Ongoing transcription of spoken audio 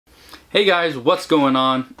Hey guys, what's going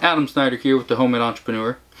on? Adam Snyder here with the Homemade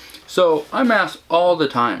Entrepreneur. So I'm asked all the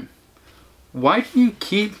time, why do you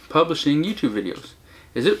keep publishing YouTube videos?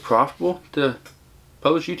 Is it profitable to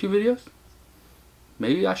publish YouTube videos?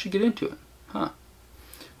 Maybe I should get into it, huh?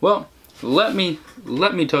 Well, let me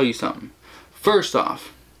tell you something. First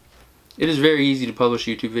off, it is very easy to publish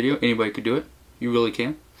a YouTube video. Anybody could do it. You really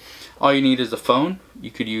can. All you need is a phone.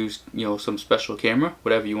 You could use, some special camera,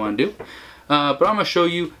 whatever you want to do. But I'm going to show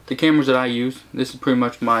you the cameras that I use. This is pretty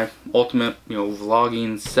much my ultimate,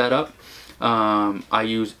 vlogging setup. I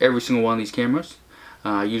use every single one of these cameras.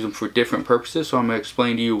 I use them for different purposes, so I'm going to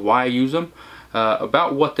explain to you why I use them,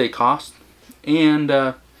 about what they cost,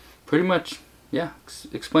 and pretty much,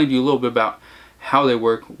 explain to you a little bit about how they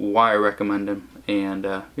work, why I recommend them, and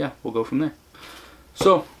we'll go from there.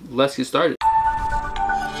 So let's get started.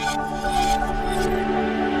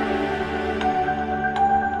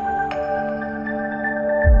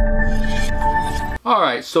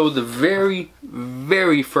 Alright, so the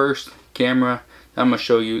very first camera I'm going to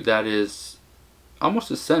show you that is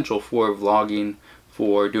almost essential for vlogging,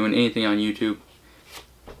 for doing anything on YouTube,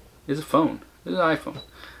 is a phone. This is an iPhone.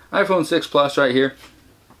 iPhone 6 Plus right here.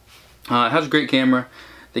 It has a great camera.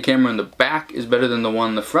 The camera in the back is better than the one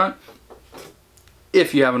in the front.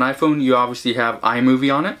 If you have an iPhone, you obviously have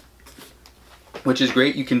iMovie on it, which is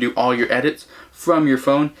great. You can do all your edits from your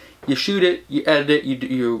phone. You shoot it, you edit it,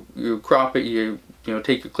 you crop it, you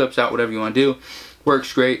take your clips out, whatever you want to do.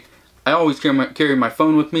 Works great. I always carry my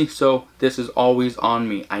phone with me, so this is always on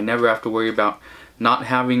me. I never have to worry about not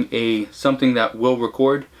having something that will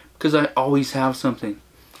record, because I always have something.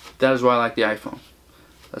 That is why I like the iPhone.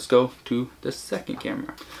 Let's go to the second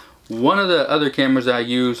camera. One of the other cameras that I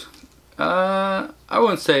use, I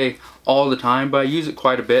wouldn't say all the time, but I use it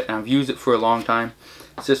quite a bit, and I've used it for a long time.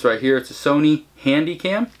 It's this right here. It's a Sony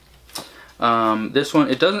Handycam. This one,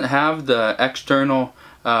 it doesn't have the external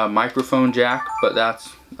microphone jack, but that's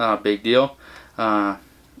not a big deal.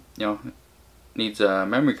 Needs a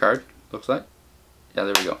memory card, looks like. Yeah,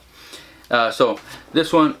 there we go. So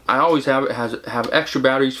this one, I always have it. Have extra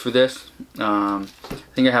batteries for this. I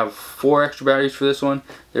think I have 4 extra batteries for this one.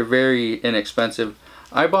 They're very inexpensive.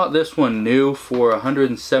 I bought this one new for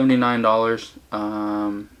 $179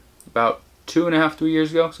 about 2.5, 3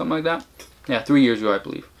 years ago, something like that. Yeah, 3 years ago, I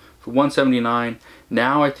believe, for $179.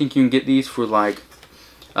 Now I think you can get these for like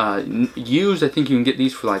used. I think you can get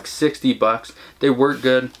these for like 60 bucks. They work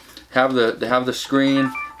good. They have the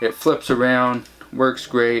screen. It flips around. Works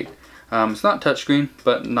great. It's not touchscreen,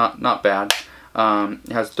 but not bad.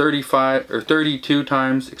 It has 35 or 32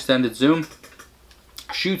 times extended zoom.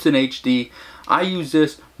 Shoots in HD. I use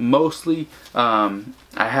this mostly. I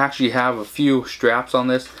actually have a few straps on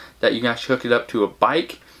this that you can actually hook it up to a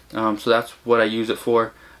bike. So that's what I use it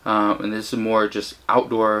for. And this is more just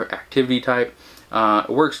outdoor activity type. It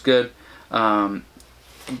works good.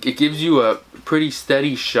 It gives you a pretty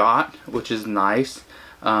steady shot, which is nice.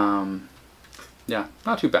 Yeah,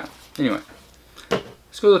 not too bad. Anyway,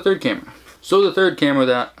 let's go to the third camera. So the third camera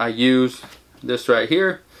that I use, this right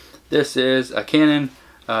here, this is a Canon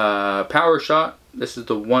PowerShot. This is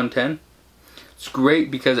the 110. It's great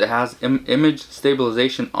because it has image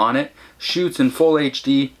stabilization on it. Shoots in full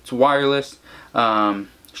HD. It's wireless.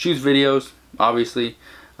 Shoots videos, obviously.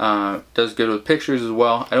 Does good with pictures as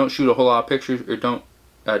well. I don't shoot a whole lot of pictures, or don't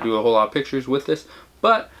do a whole lot of pictures with this,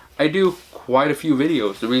 but I do quite a few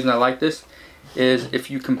videos. The reason I like this is if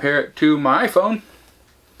you compare it to my iPhone,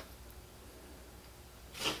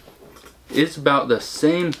 it's about the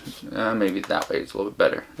same. Maybe that way it's a little bit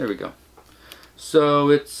better. There we go. So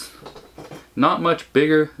it's not much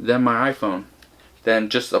bigger than my iPhone. Then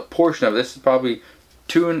just a portion of this is probably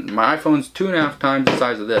my iPhone's 2.5 times the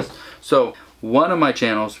size of this. So one of my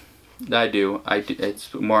channels that I do,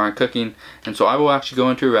 it's more on cooking, and so I will actually go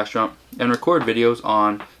into a restaurant and record videos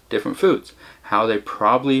on different foods, how they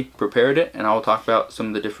probably prepared it, and I will talk about some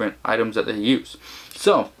of the different items that they use.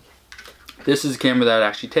 So this is a camera that I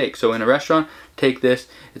actually take. So in a restaurant, take this.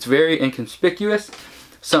 It's very inconspicuous.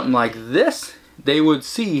 Something like this, they would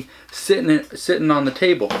see sitting on the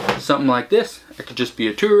table. Something like this, it could just be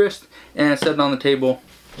a tourist and set it on the table,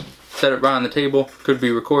 set it right on the table, could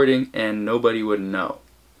be recording, and nobody would know.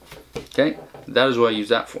 Okay, that is what I use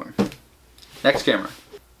that for. Next camera,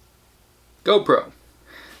 GoPro.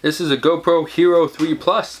 This is a GoPro Hero 3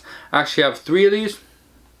 Plus. I actually have 3 of these.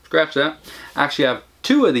 Scratch that. I actually have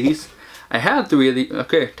 2 of these. I had 3 of these.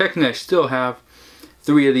 Okay, technically I still have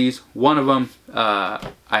 3 of these. One of them,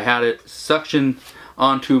 I had it suctioned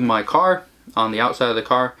onto my car, on the outside of the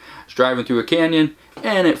car. I was driving through a canyon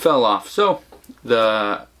and it fell off. So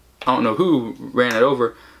I don't know who ran it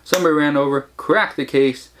over. Somebody ran over, cracked the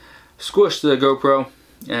case, squished the GoPro,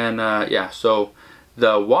 and yeah, so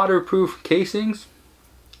the waterproof casings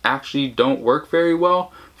actually don't work very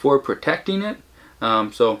well for protecting it.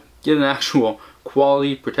 So get an actual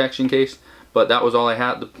quality protection case, but that was all I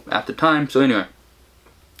had at the time. So anyway,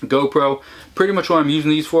 GoPro, pretty much what I'm using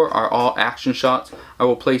these for are all action shots. I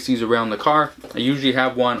will place these around the car. I usually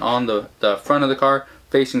have one on the front of the car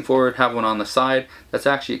facing forward, have one on the side that's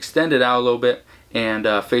actually extended out a little bit and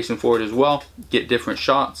facing forward as well. Get different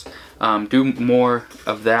shots. Do more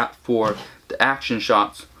of that for the action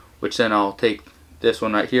shots, which then I'll take this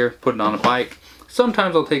one right here, put it on a bike.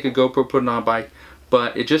 Sometimes I'll take a GoPro, put it on a bike,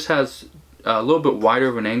 but it just has a little bit wider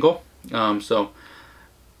of an angle. So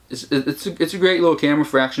it's a great little camera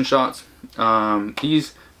for action shots.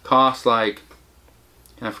 These cost like,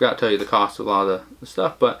 I forgot to tell you the cost of a lot of the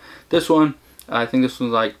stuff, but this one, I think this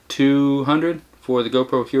one's like $200 for the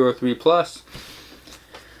GoPro Hero 3 Plus.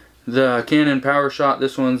 The Canon PowerShot,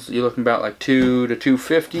 this one's, you're looking about like $200 to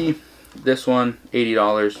 $250. This one,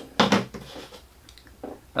 $80.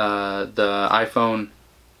 The iPhone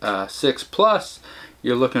 6 Plus,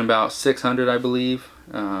 you're looking about $600, I believe.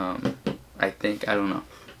 I think, I don't know.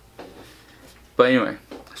 But anyway,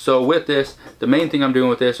 so with this, the main thing I'm doing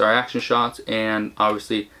with this are action shots, and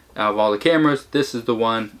obviously out of all the cameras, this is the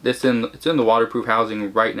one, it's in the waterproof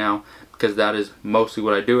housing right now, because that is mostly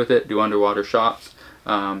what I do with it, do underwater shots.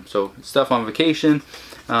 So stuff on vacation,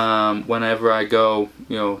 whenever I go,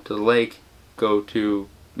 you know, to the lake, go to,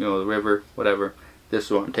 you know, the river, whatever, this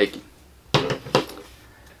is what I'm taking.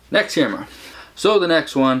 Next camera. So the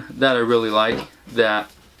next one that I really like, that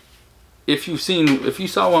if you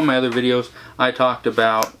saw one of my other videos, I talked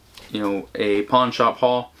about, you know, a pawn shop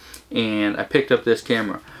haul, and I picked up this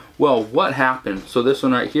camera. Well, what happened? So this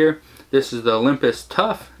one right here, this is the Olympus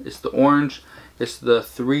Tough. It's the orange. It's the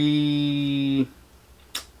 3,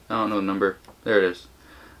 I don't know the number. There it is.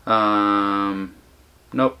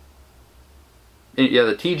 Nope. Yeah,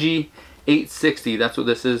 the TG860. That's what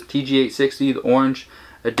this is. TG860, the orange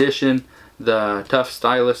edition, the Tough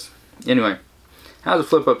Stylus. Anyway, has a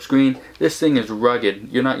flip-up screen. This thing is rugged.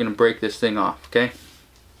 You're not going to break this thing off, okay?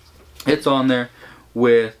 It's on there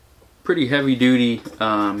with pretty heavy-duty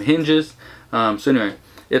hinges. So anyway,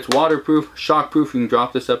 it's waterproof, shockproof. You can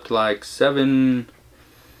drop this up to like 7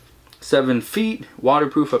 feet.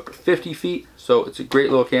 Waterproof up to 50 feet. So it's a great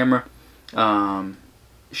little camera.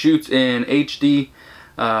 Shoots in HD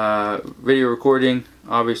video recording,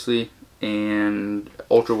 obviously, and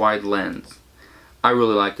ultra-wide lens. I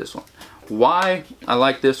really like this one. Why I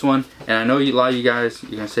like this one, and I know a lot of you guys,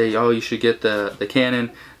 you're gonna say, oh, you should get the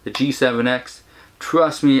Canon, the G7X.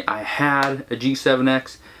 Trust me, I had a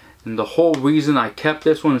G7X, and the whole reason I kept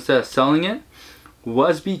this one instead of selling it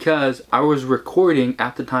was because I was recording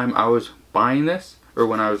at the time I was buying this, or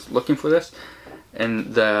when I was looking for this,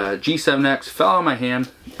 and the G7X fell out of my hand.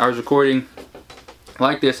 I was recording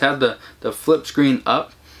like this, had the flip screen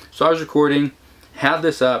up, so I was recording, had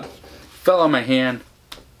this up, fell on my hand,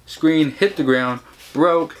 screen hit the ground,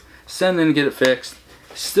 broke, sent in to get it fixed,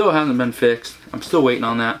 still hasn't been fixed. I'm still waiting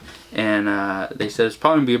on that, and they said it's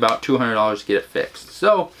probably gonna be about $200 to get it fixed.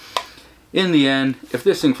 So in the end, if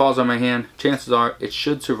this thing falls on my hand, chances are it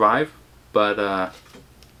should survive, but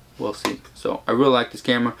we'll see. So I really like this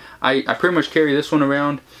camera. I pretty much carry this one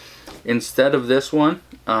around instead of this one,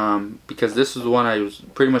 because this is the one I was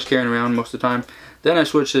pretty much carrying around most of the time. Then I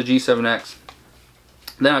switched to the G7X.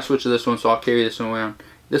 Then I switched to this one, so I'll carry this one around.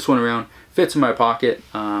 This one around, fits in my pocket.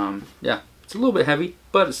 Yeah, it's a little bit heavy,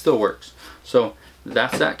 but it still works. So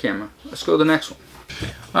that's that camera. Let's go to the next one.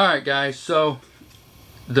 Alright guys, so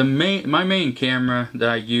my main camera that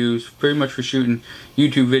I use pretty much for shooting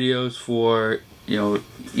YouTube videos, for, you know,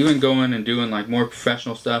 even going and doing like more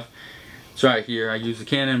professional stuff, it's right here. I use the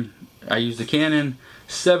Canon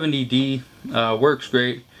 70D. Works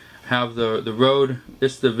great. Have the Rode.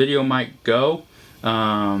 This is the Video Mic Go.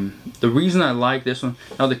 The reason I like this one,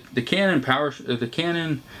 now the Canon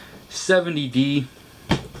 70D,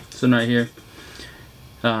 this one right here,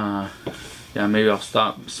 yeah, maybe I'll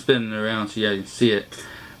stop spinning it around so you guys can see it.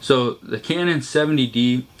 So the Canon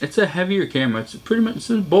 70D, it's a heavier camera. It's pretty much, it's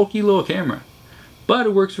a bulky little camera, but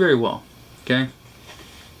it works very well. Okay,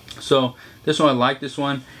 so this one, I like this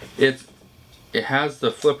one. It has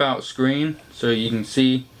the flip out screen, so you can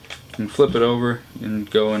see, you can flip it over and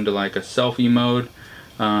go into like a selfie mode.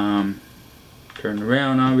 Turn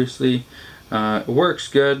around, obviously. It works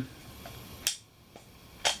good.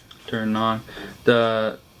 Turn on.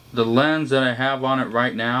 The lens that I have on it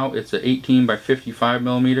right now, it's an 18 by 55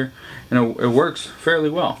 millimeter, and it works fairly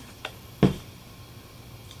well.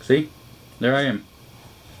 See? There I am.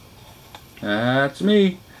 That's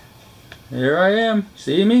me. There I am.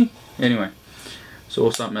 See me? Anyway, so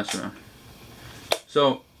we'll stop messing around.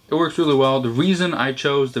 So it works really well. The reason I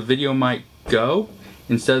chose the VideoMic Go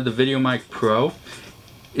instead of the VideoMic Pro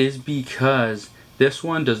is because this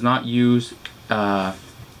one does not use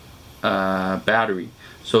battery.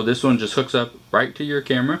 So this one just hooks up right to your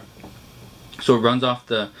camera. So it runs off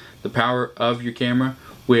the power of your camera,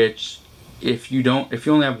 which if you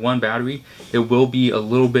only have one battery, it will be a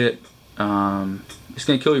little bit, it's going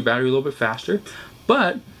to kill your battery a little bit faster.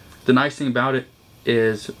 But the nice thing about it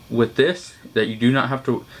is with this that you don't have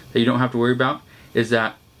to worry about is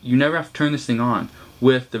that you never have to turn this thing on.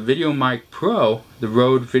 With the VideoMic Pro, the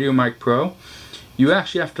Rode VideoMic Pro, you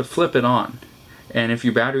actually have to flip it on. And if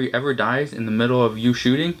your battery ever dies in the middle of you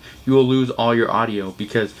shooting, you will lose all your audio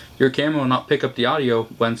because your camera will not pick up the audio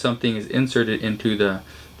when something is inserted into the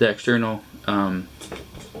external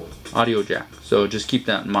audio jack. So just keep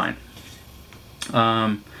that in mind.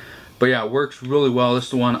 But yeah, it works really well. This is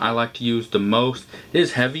the one I like to use the most. It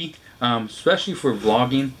is heavy, especially for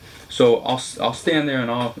vlogging. So I'll stand there and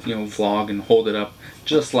I'll vlog and hold it up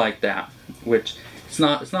just like that, which it's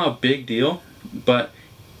not a big deal, but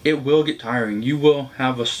it will get tiring. You will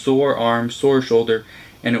have a sore arm, sore shoulder,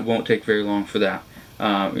 and it won't take very long for that.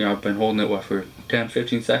 I've been holding it for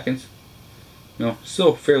 10-15 seconds.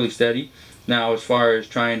 Still fairly steady. Now as far as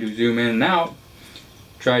trying to zoom in and out,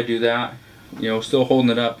 try to do that. Still holding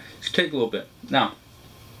it up. It's gonna take a little bit. Now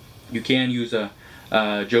you can use a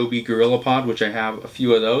Joby Gorilla Pod, which I have a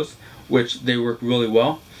few of those, which they work really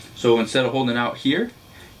well. So instead of holding it out here,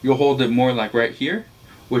 you'll hold it more like right here,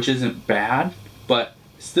 which isn't bad, but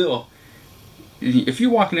still, if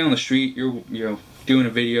you're walking down the street, you're doing a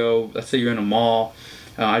video, let's say you're in a mall,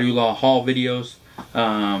 I do a lot of haul videos,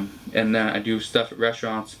 and then I do stuff at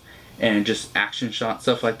restaurants and just action shots,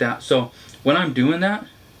 stuff like that. So when I'm doing that,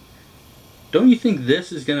 don't you think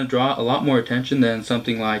this is going to draw a lot more attention than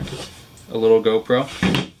something like a little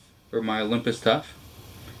GoPro or my Olympus Tough?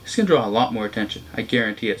 It's going to draw a lot more attention, I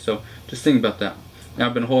guarantee it. So just think about that. Now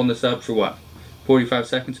I've been holding this up for what, 45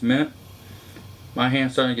 seconds, a minute? My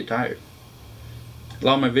hand's starting to get tired. A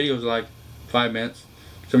lot of my videos are like 5 minutes,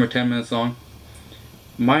 some are 10 minutes long.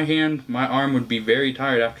 My arm would be very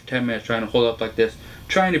tired after 10 minutes trying to hold up like this,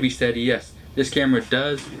 trying to be steady. Yes, this camera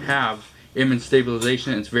does have image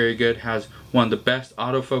stabilization. It's very good, has one of the best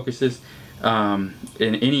autofocuses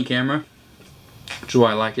in any camera, which is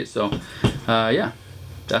why I like it. So yeah,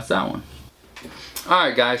 that's that one.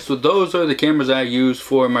 Alright guys, so those are the cameras I use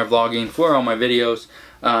for my vlogging, for all my videos.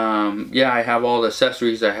 Yeah, I have all the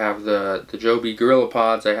accessories. I have the Joby Gorilla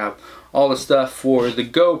Pods. I have all the stuff for the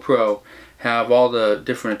GoPro. Have all the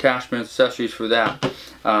different attachments, accessories for that.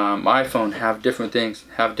 My iPhone have different things,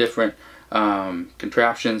 have different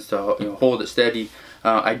contraptions to hold it steady.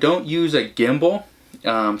 I don't use a gimbal.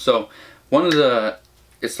 So one of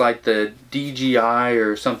it's like the DJI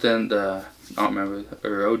or something. I don't remember,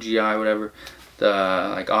 or OGI, whatever.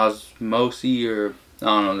 Like Osmosi, or I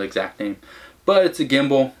don't know the exact name. But it's a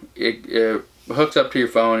gimbal. It hooks up to your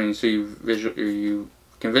phone, and so you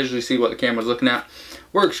can visually see what the camera's looking at.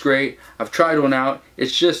 Works great. I've tried one out.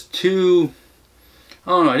 It's just too, I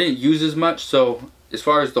don't know, I didn't use as much. So as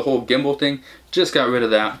far as the whole gimbal thing, just got rid of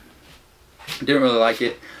that. Didn't really like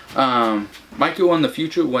it. Might get one in the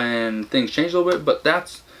future when things change a little bit, but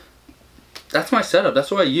that's my setup.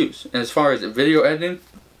 That's what I use. And as far as video editing,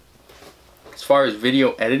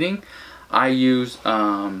 I use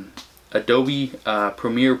Adobe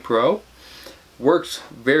Premiere Pro. Works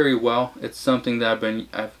very well. It's something that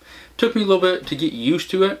took me a little bit to get used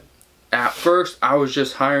to it. At first I was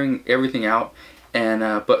just hiring everything out, and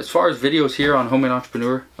but as far as videos here on Homemade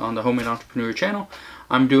Entrepreneur, on the Homemade Entrepreneur channel,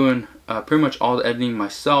 I'm doing pretty much all the editing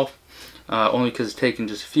myself, only because it's taken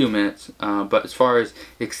just a few minutes. But as far as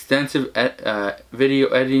extensive video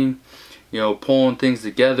editing, pulling things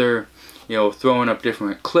together, throwing up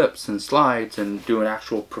different clips and slides and doing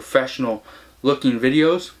actual professional looking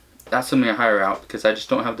videos, that's something I hire out because I just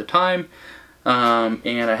don't have the time,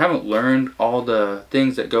 and I haven't learned all the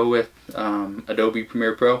things that go with Adobe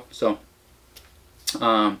Premiere Pro. So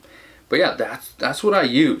but yeah, that's what I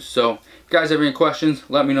use. So if you guys have any questions,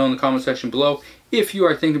 let me know in the comment section below. If you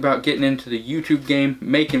are thinking about getting into the YouTube game,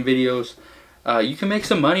 making videos, you can make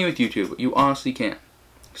some money with YouTube. You honestly can.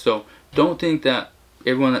 So don't think that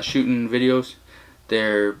everyone that's shooting videos,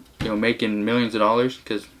 they're making millions of dollars,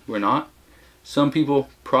 because we're not. Some people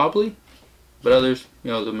probably, but others,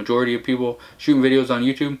 the majority of people shooting videos on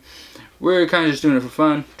YouTube, we're kind of just doing it for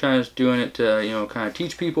fun, doing it to kind of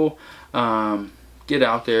teach people, get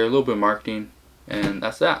out there, a little bit of marketing, and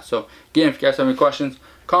that's that. So again, if you guys have any questions,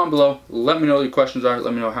 comment below. Let me know what your questions are.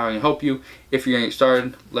 Let me know how I can help you. If you're going to get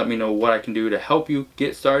started, let me know what I can do to help you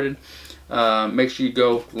get started. Make sure you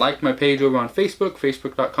go like my page over on Facebook,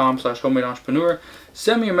 facebook.com/homemade-entrepreneur.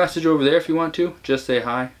 Send me a message over there if you want to. Just say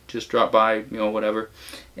hi. Just drop by, you know, whatever.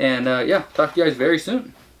 And yeah, talk to you guys very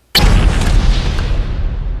soon.